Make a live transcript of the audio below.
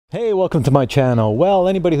Hey, welcome to my channel. Well,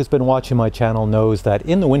 anybody who's been watching my channel knows that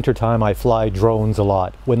in the wintertime I fly drones a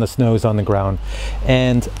lot when the snow's on the ground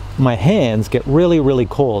and my hands get really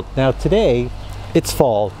cold. Now today it's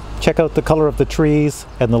fall. Check out the color of the trees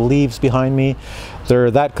and the leaves behind me.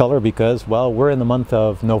 They're that color because, well, we're in the month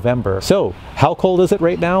of November. So, how cold is it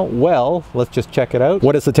right now? Well, let's just check it out.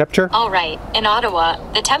 What is the temperature? All right, in Ottawa,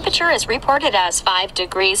 the temperature is reported as 5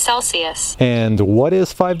 degrees Celsius. And what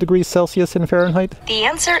is 5 degrees Celsius in Fahrenheit? The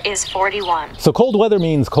answer is 41. So cold weather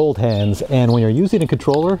means cold hands, and when you're using a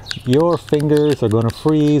controller, your fingers are going to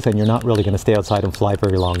freeze and you're not really going to stay outside and fly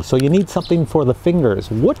very long. So you need something for the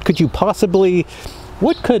fingers. What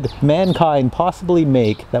could mankind possibly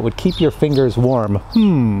make that would keep your fingers warm?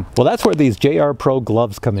 Well, that's where these JR Pro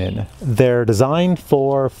gloves come in. They're designed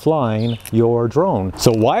for flying your drone.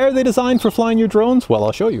 So why are they designed for flying your drones? Well,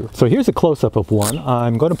 I'll show you. So here's a close-up of one.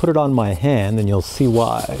 I'm going to put it on my hand and you'll see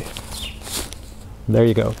why. There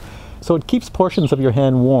you go. So it keeps portions of your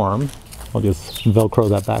hand warm. I'll just Velcro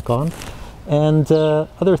that back on. And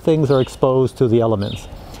other things are exposed to the elements,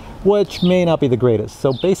 which may not be the greatest.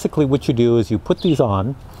 So basically what you do is you put these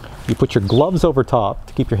on, you put your gloves over top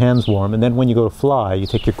to keep your hands warm, and then when you go to fly, you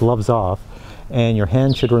take your gloves off, and your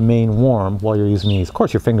hand should remain warm while you're using these. Of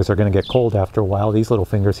course, your fingers are going to get cold after a while, these little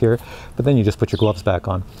fingers here, but then you just put your gloves back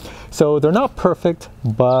on. So they're not perfect,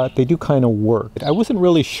 but they do kind of work. I wasn't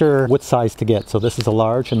really sure what size to get, so this is a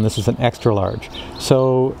large and this is an extra large.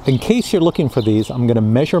 So in case you're looking for these, I'm going to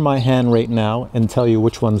measure my hand right now and tell you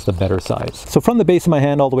which one's the better size. So from the base of my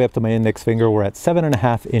hand all the way up to my index finger, we're at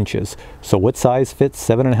 7.5 inches. So what size fits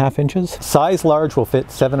 7.5 inches? Size large will fit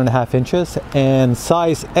 7.5 inches, and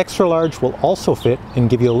size extra large will also fit and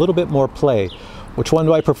give you a little bit more play. Which one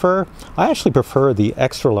do I prefer? I actually prefer the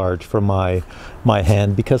extra large for my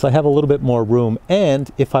hand because I have a little bit more room,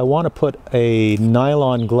 and if I want to put a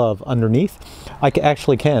nylon glove underneath, I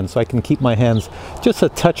actually can, so I can keep my hands just a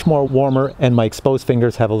touch more warmer, and my exposed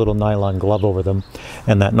fingers have a little nylon glove over them,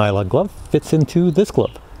 and that nylon glove fits into this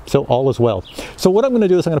glove. So all is well. So what I'm going to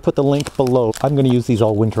do is I'm going to put the link below. I'm going to use these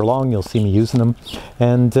all winter long. You'll see me using them.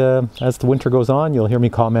 And as the winter goes on, you'll hear me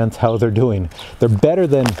comment how they're doing. They're better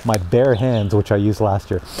than my bare hands, which I used last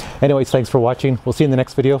year. Anyways, thanks for watching. We'll see you in the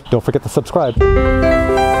next video. Don't forget to subscribe.